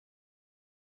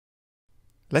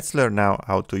Let's learn now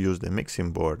how to use the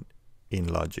mixing board in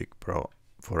Logic Pro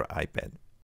for iPad.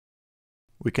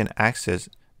 We can access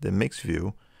the mix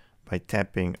view by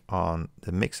tapping on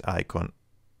the mix icon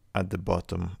at the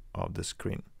bottom of the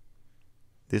screen.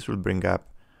 This will bring up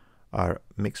our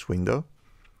mix window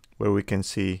where we can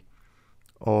see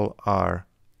all our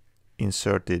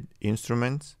inserted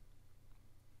instruments,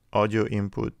 audio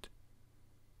input,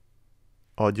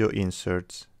 audio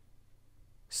inserts,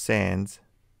 sends,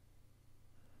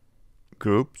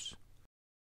 groups,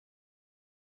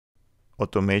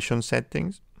 automation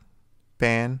settings,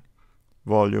 pan,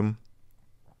 volume,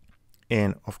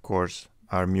 and of course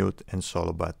our mute and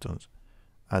solo buttons.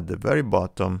 At the very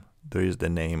bottom there is the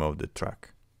name of the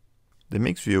track. The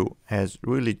mix view has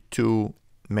really two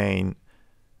main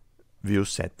view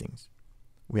settings.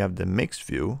 We have the mix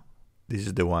view, this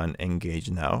is the one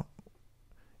engaged now,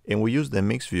 and we use the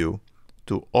mix view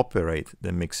to operate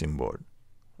the mixing board,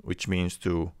 which means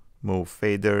to move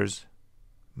faders,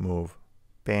 move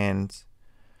pans,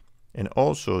 and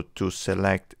also to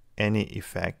select any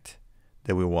effect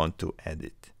that we want to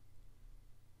edit.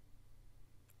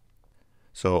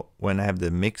 So when I have the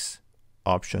mix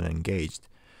option engaged,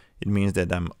 it means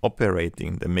that I'm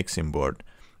operating the mixing board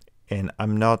and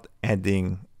I'm not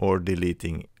adding or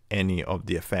deleting any of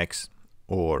the effects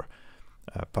or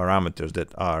parameters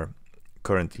that are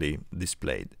currently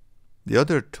displayed. The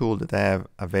other tool that I have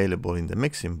available in the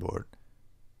mixing board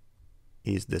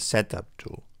is the setup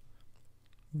tool.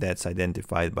 That's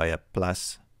identified by a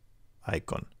plus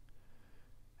icon.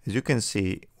 As you can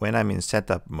see, when I'm in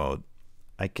setup mode,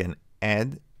 I can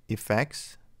add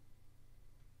effects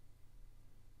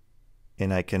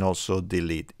and I can also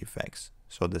delete effects.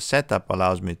 So the setup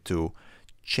allows me to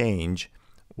change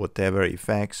whatever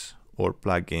effects or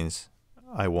plugins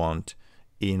I want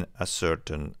in a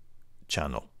certain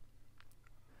channel.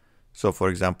 So for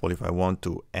example, if I want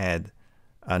to add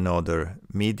another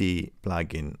MIDI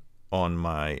plugin on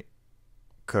my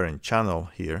current channel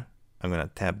here, I'm going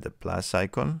to tap the plus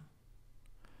icon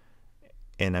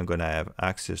and I'm going to have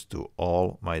access to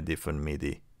all my different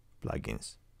MIDI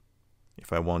plugins.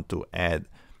 If I want to add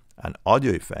an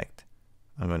audio effect,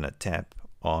 I'm going to tap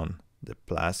on the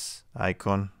plus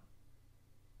icon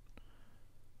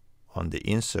on the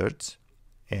inserts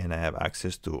and I have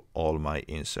access to all my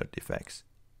insert effects.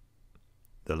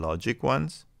 The Logic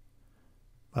ones,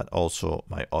 but also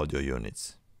my audio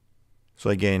units. So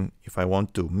again, if I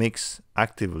want to mix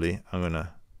actively, I'm going to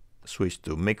switch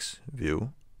to mix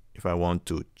view. If I want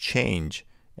to change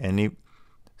any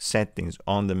settings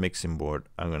on the mixing board,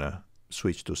 I'm going to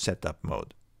switch to setup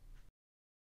mode.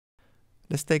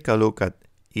 Let's take a look at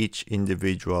each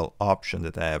individual option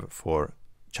that I have for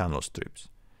channel strips.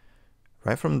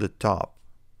 Right from the top,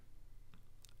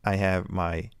 I have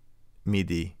my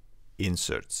MIDI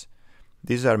inserts.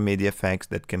 These are MIDI effects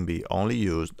that can be only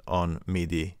used on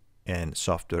MIDI and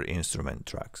software instrument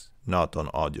tracks, not on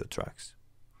audio tracks.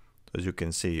 As you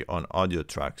can see, on audio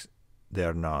tracks, they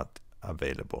are not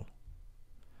available,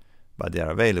 but they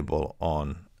are available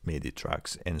on MIDI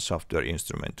tracks and software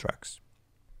instrument tracks.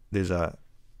 There's a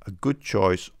good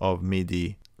choice of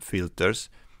MIDI filters.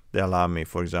 They allow me,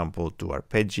 for example, to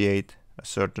arpeggiate a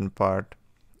certain part.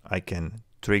 I can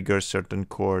trigger certain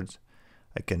chords.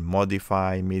 I can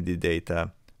modify MIDI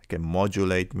data. I can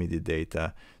modulate MIDI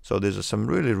data. So there's some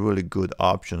really good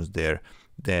options there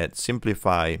that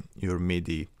simplify your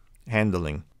MIDI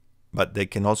handling, but they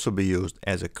can also be used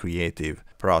as a creative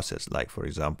process, like for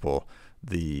example,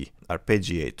 the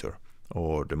arpeggiator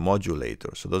or the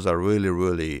modulator. So those are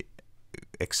really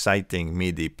exciting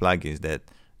MIDI plugins that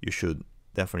you should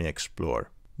definitely explore.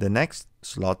 The next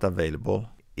slot available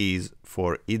is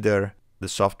for either the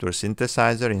software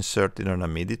synthesizer inserted on a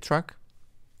MIDI track.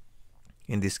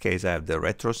 In this case, I have the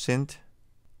retro synth,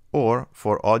 or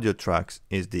for audio tracks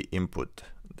is the input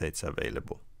that's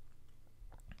available.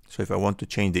 So if I want to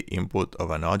change the input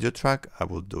of an audio track, I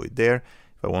will do it there.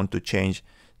 If I want to change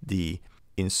the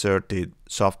inserted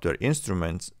software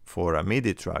instruments for a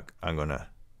MIDI track, I'm gonna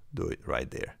do it right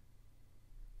there.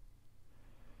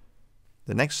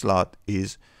 The next slot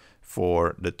is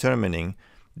for determining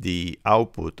the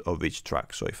output of each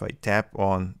track. So if I tap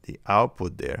on the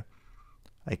output there,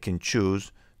 I can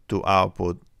choose to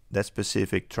output that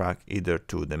specific track either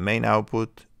to the main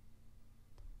output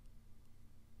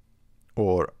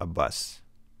or a bus.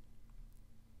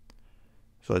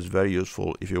 So it's very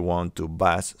useful if you want to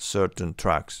bus certain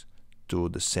tracks to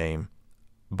the same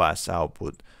bus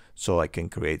output, so I can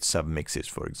create submixes,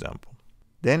 for example.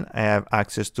 Then I have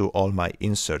access to all my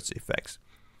inserts effects.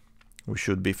 We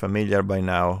should be familiar by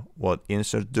now what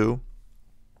inserts do.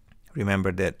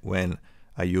 Remember that when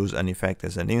I use an effect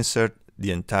as an insert,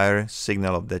 the entire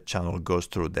signal of that channel goes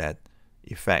through that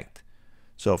effect.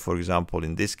 So for example,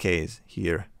 in this case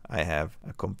here, I have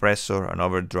a compressor, an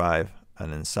overdrive,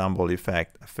 an ensemble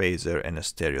effect, a phaser, and a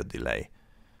stereo delay.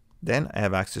 Then I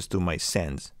have access to my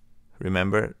sends.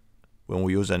 Remember, when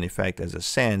we use an effect as a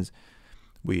sends,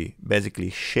 we basically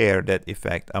share that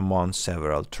effect among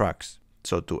several tracks.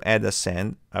 So to add a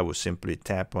send, I will simply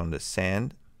tap on the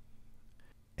send,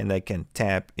 and I can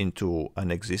tap into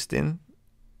an existing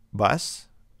bus.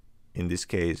 In this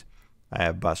case, I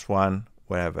have bus 1,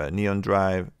 where I have a neon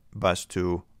drive, bus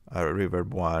 2, a reverb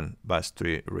 1, bus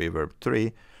 3, reverb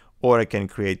 3, or I can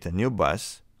create a new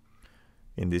bus.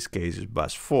 In this case, it's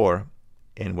bus 4,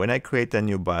 and when I create a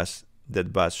new bus,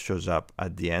 that bus shows up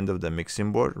at the end of the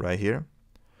mixing board right here.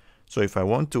 So if I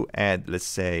want to add, let's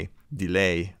say,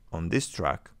 delay on this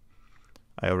track,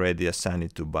 I already assign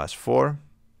it to bus 4.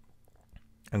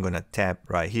 I'm going to tap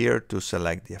right here to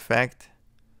select the effect.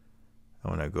 I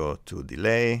want to go to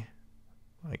delay.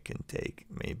 I can take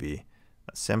maybe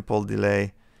a sample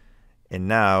delay. And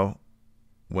now,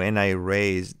 when I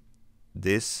raise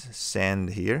this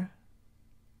send here,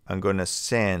 I'm going to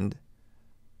send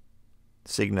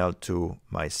signal to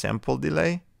my sample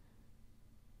delay,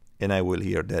 and I will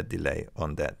hear that delay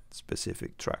on that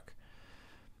specific track.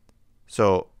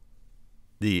 So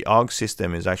the aux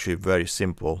system is actually very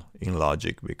simple in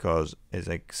Logic because, as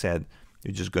I said,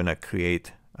 you're just going to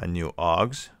create a new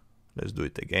aux. Let's do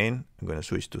it again. I'm going to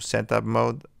switch to setup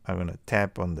mode. I'm going to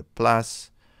tap on the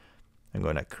plus. I'm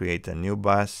going to create a new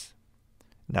bus.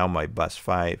 Now my bus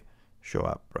 5 show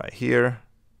up right here.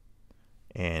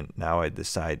 And now I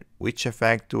decide which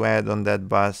effect to add on that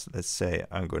bus. Let's say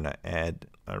I'm going to add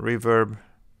a reverb.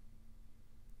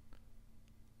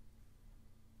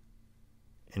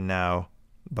 And now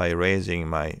by raising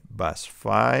my bus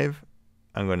 5,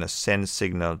 I'm going to send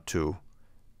signal to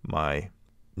my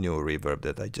new reverb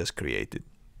that I just created.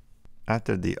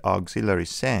 After the auxiliary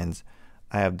sends,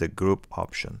 I have the group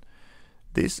option.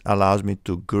 This allows me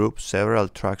to group several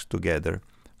tracks together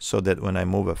so that when I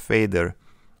move a fader,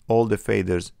 all the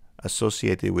faders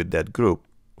associated with that group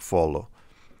follow.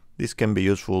 This can be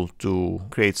useful to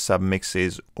create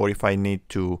submixes, or if I need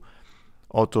to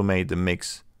automate the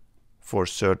mix for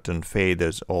certain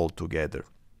faders all together.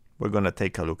 We're going to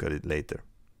take a look at it later.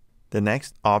 The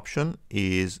next option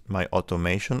is my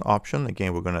automation option.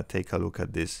 Again, we're going to take a look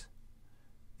at this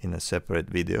in a separate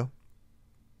video.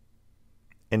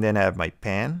 And then I have my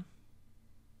pan.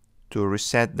 To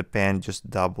reset the pan, just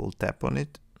double tap on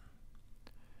it.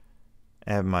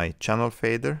 I have my channel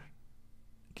fader.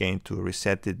 Again, to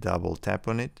reset it, double tap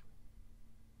on it.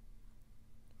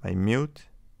 My mute,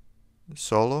 the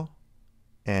solo,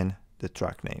 and the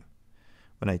track name.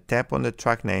 When I tap on the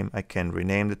track name, I can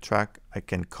rename the track. I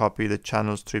can copy the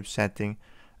channel strip setting.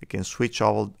 I can switch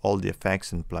all the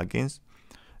effects and plugins.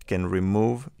 I can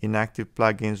remove inactive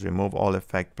plugins, remove all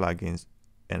effect plugins,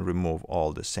 and remove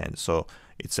all the sends. So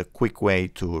it's a quick way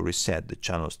to reset the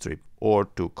channel strip or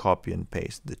to copy and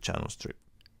paste the channel strip.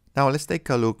 Now let's take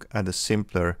a look at a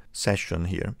simpler session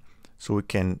here so we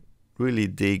can really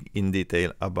dig in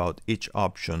detail about each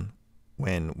option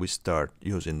when we start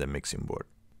using the mixing board.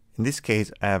 In this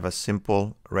case, I have a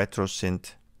simple retro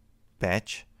synth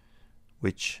patch,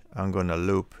 which I'm going to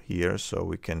loop here so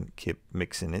we can keep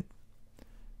mixing it.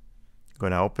 I'm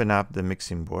going to open up the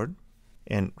mixing board,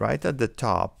 and right at the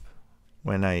top,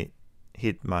 when I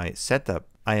hit my setup,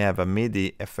 I have a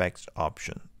MIDI effects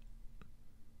option.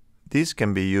 This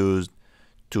can be used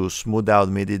to smooth out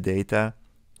MIDI data,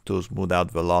 to smooth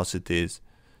out velocities,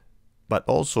 but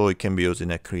also it can be used in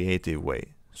a creative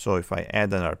way. So if I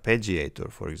add an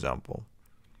arpeggiator, for example,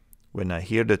 when I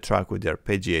hear the track with the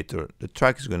arpeggiator, the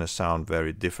track is going to sound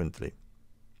very differently.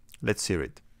 Let's hear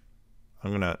it.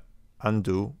 I'm going to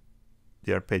undo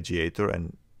the arpeggiator,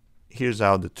 and here's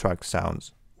how the track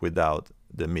sounds without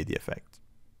the MIDI effect.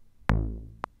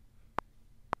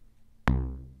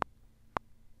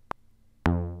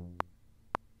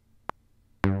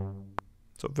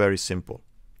 So very simple.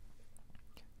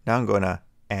 Now I'm going to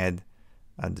add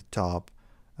at the top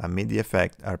a MIDI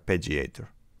effect arpeggiator.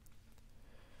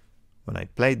 When I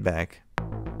play it back,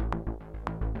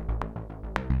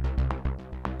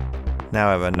 now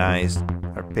I have a nice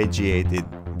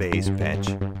arpeggiated bass patch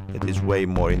that is way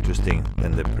more interesting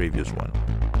than the previous one.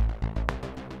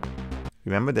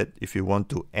 Remember that if you want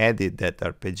to edit that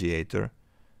arpeggiator,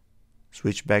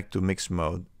 switch back to mix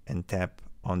mode and tap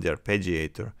on the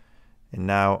arpeggiator, and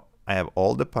now I have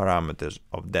all the parameters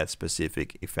of that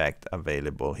specific effect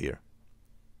available here.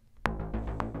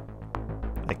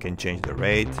 I can change the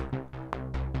rate.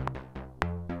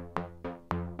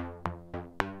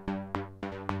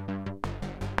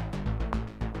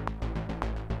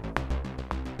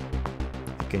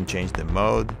 can change the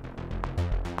mode.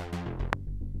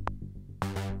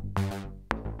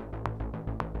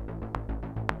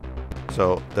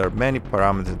 So there are many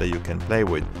parameters that you can play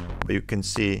with, but you can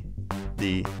see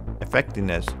the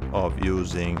effectiveness of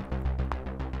using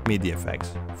MIDI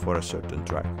effects for a certain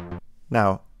track.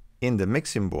 Now, in the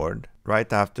mixing board,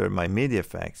 right after my MIDI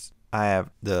effects, I have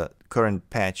the current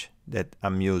patch that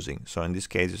I'm using. So in this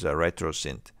case, it's a retro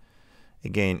synth.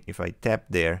 Again, if I tap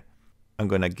there, I'm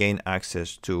going to gain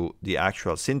access to the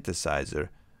actual synthesizer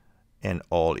and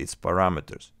all its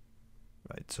parameters.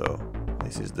 Right, so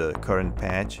this is the current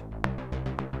patch.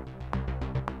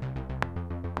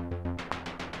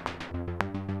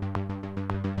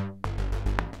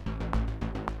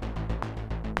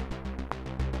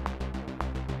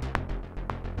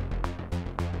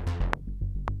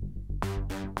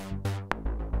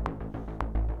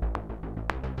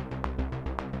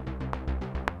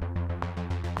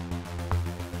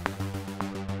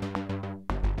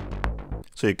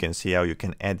 So you can see how you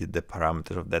can edit the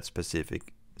parameters of that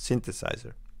specific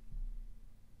synthesizer.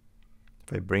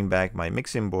 If I bring back my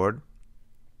mixing board,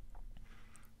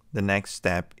 the next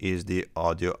step is the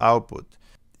audio output.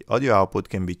 The audio output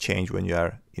can be changed when you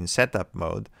are in setup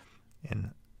mode.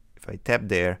 And if I tap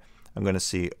there, I'm going to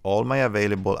see all my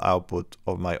available output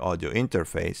of my audio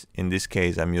interface. In this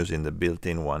case, I'm using the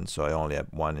built-in one, so I only have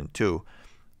 1 and 2.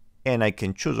 And I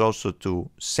can choose also to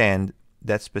send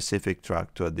that specific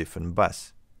track to a different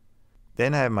bus.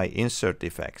 Then I have my insert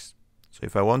effects. So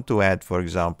if I want to add, for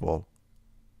example,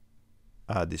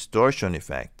 a distortion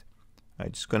effect,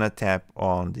 I'm just going to tap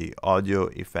on the audio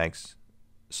effects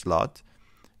slot,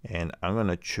 and I'm going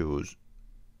to choose,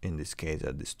 in this case,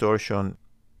 a distortion.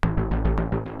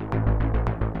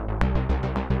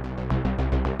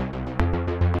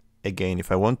 Again,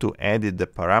 if I want to edit the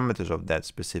parameters of that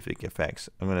specific effects,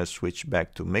 I'm going to switch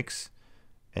back to mix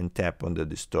and tap on the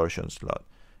distortion slot.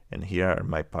 And here are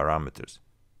my parameters.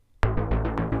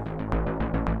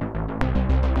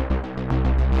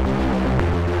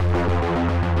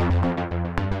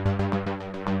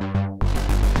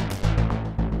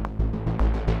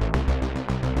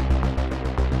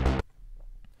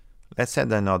 Let's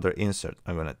add another insert.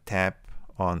 I'm going to tap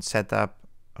on setup,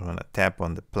 I'm going to tap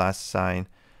on the plus sign,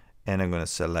 and I'm going to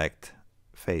select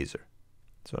phaser.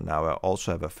 So now I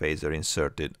also have a phaser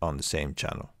inserted on the same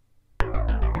channel.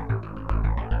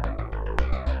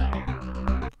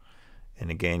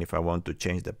 And again, if I want to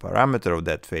change the parameter of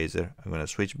that phaser, I'm going to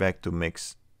switch back to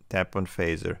mix, tap on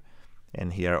phaser,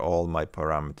 and here are all my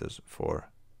parameters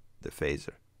for the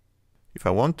phaser. If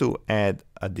I want to add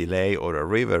a delay or a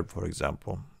reverb, for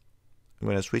example, I'm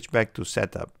going to switch back to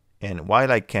setup. And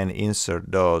while I can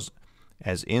insert those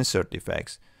as insert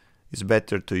effects, it's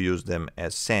better to use them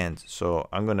as sends. So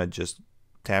I'm going to just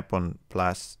tap on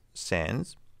plus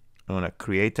sends. I'm going to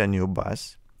create a new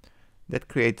bus. That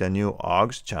create a new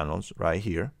aux channels right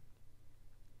here.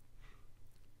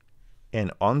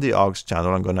 And on the aux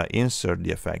channel, I'm going to insert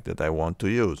the effect that I want to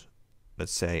use.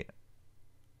 Let's say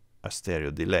a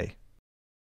stereo delay.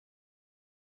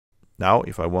 Now,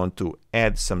 if I want to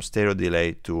add some stereo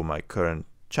delay to my current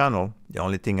channel, the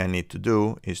only thing I need to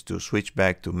do is to switch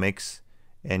back to mix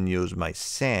and use my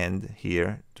send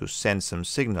here to send some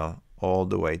signal all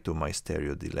the way to my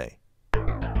stereo delay.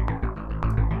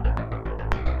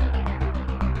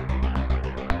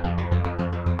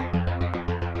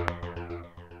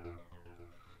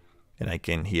 And I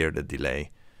can hear the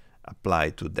delay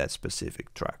applied to that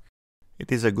specific track.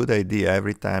 It is a good idea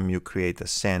every time you create a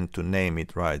send to name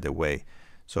it right away.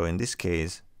 So in this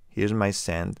case, here's my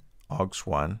send,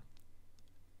 aux1.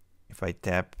 If I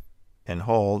tap and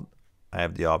hold, I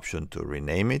have the option to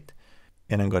rename it,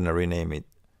 and I'm going to rename it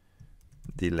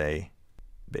delay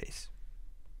bass,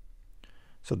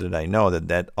 so that I know that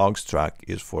that aux track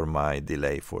is for my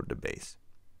delay for the bass.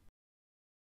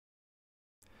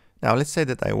 Now let's say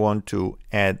that I want to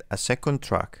add a second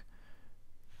track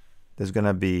that's going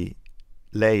to be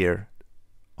layered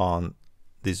on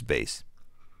this bass.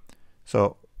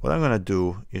 So what I'm going to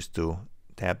do is to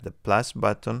tap the plus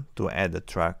button to add a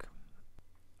track.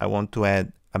 I want to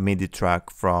add a MIDI track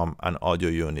from an audio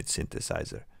unit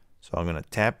synthesizer. So I'm going to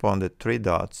tap on the three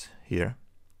dots here,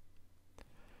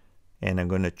 and I'm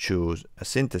going to choose a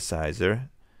synthesizer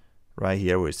right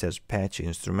here where it says patch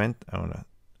instrument. I'm going to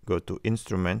go to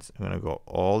instruments. I'm going to go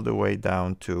all the way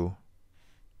down to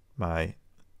my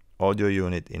audio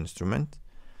unit instrument,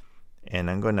 and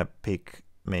I'm going to pick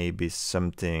maybe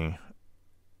something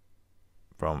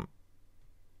from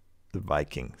the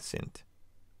Viking synth.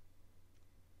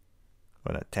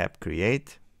 I'm going to tap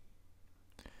create.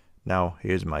 Now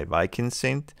here's my Viking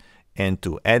synth, And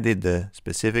to edit the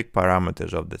specific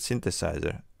parameters of the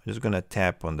synthesizer, I'm just going to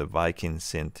tap on the Viking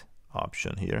Synth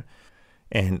option here.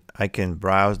 And I can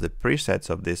browse the presets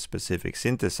of this specific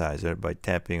synthesizer by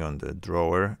tapping on the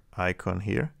drawer icon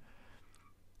here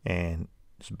and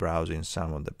just browsing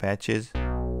some of the patches.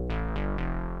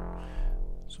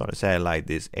 So let's say I like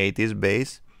this 80s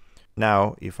bass.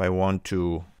 Now, if I want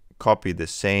to copy the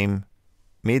same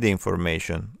MIDI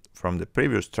information from the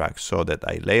previous track so that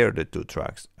I layer the two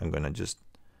tracks, I'm going to just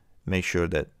make sure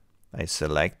that I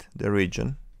select the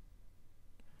region.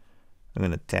 I'm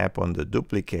going to tap on the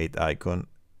duplicate icon,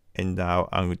 and now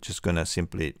I'm just going to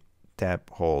simply tap,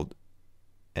 hold,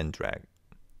 and drag.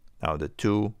 Now the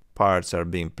two parts are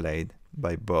being played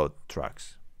by both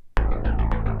tracks.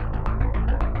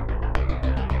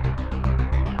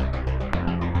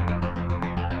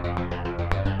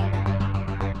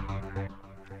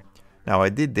 Now I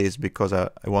did this because I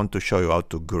want to show you how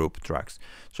to group tracks.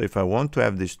 So if I want to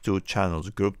have these two channels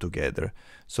grouped together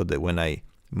so that when I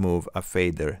move a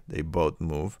fader, they both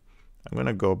move, I'm going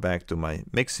to go back to my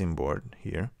mixing board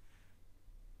here.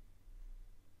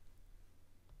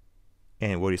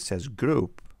 And where it says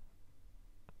group,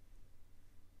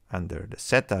 under the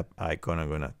setup icon, I'm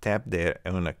going to tap there.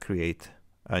 I'm going to create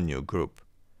a new group.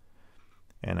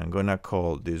 And I'm going to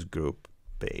call this group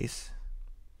bass.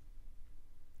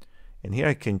 And here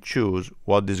I can choose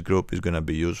what this group is going to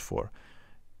be used for.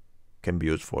 It can be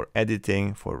used for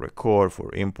editing, for record,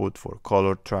 for input, for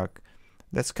color track.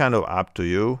 That's kind of up to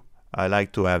you. I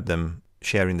like to have them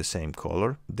sharing the same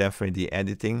color. Definitely the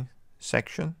editing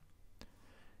section.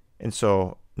 And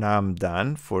so now I'm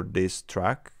done for this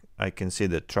track. I can see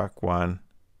that track 1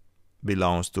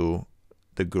 belongs to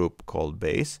the group called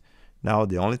bass. Now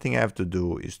the only thing I have to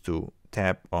do is to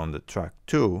tap on the track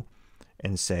 2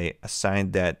 and say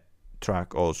assign that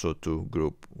track also to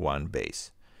group 1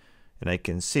 bass. And I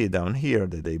can see down here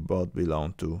that they both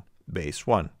belong to bass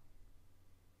 1.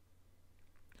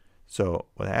 So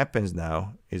what happens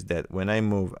now is that when I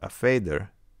move a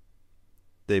fader,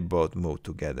 they both move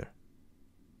together.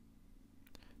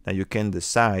 Now you can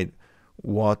decide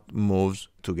what moves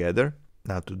together.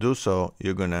 Now to do so,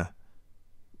 you're gonna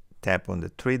tap on the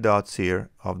 3 dots here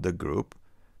of the group,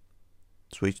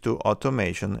 switch to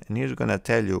automation, and here's gonna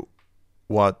tell you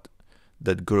what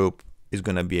that group is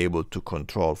gonna be able to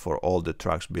control for all the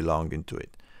tracks belonging to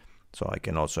it. So I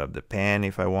can also have the pan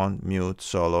if I want, mute,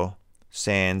 solo,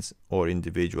 sends, or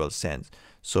individual sends.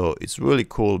 So it's really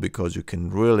cool because you can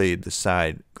really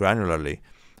decide granularly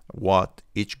what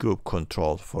each group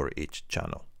controls for each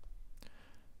channel.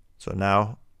 So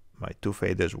now my two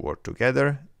faders work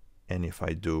together, and if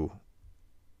I do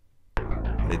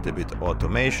a little bit of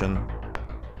automation,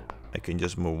 I can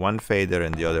just move one fader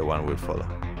and the other one will follow.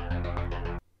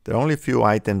 There are only a few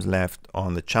items left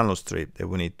on the channel strip that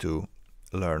we need to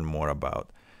learn more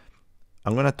about.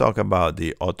 I'm going to talk about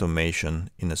the automation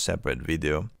in a separate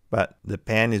video, but the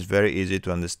pan is very easy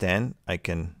to understand. I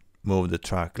can move the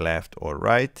track left or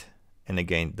right, and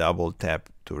again double tap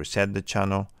to reset the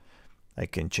channel. I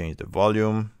can change the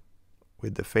volume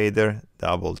with the fader,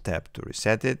 double tap to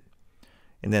reset it,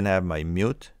 and then I have my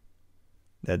mute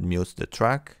that mutes the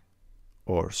track,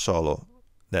 or solo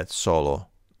that solo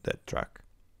that track.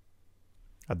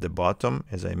 At the bottom,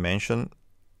 as I mentioned,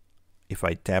 if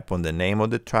I tap on the name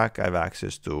of the track, I have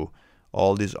access to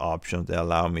all these options that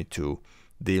allow me to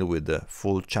deal with the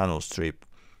full channel strip.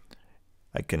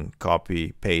 I can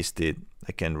copy, paste it,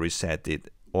 I can reset it,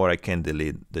 or I can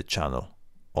delete the channel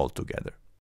altogether.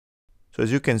 So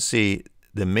as you can see,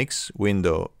 the mix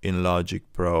window in Logic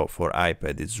Pro for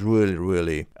iPad is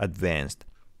really advanced.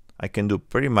 I can do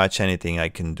pretty much anything I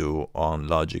can do on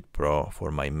Logic Pro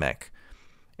for my Mac.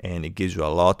 And it gives you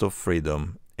a lot of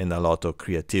freedom and a lot of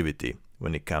creativity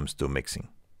when it comes to mixing.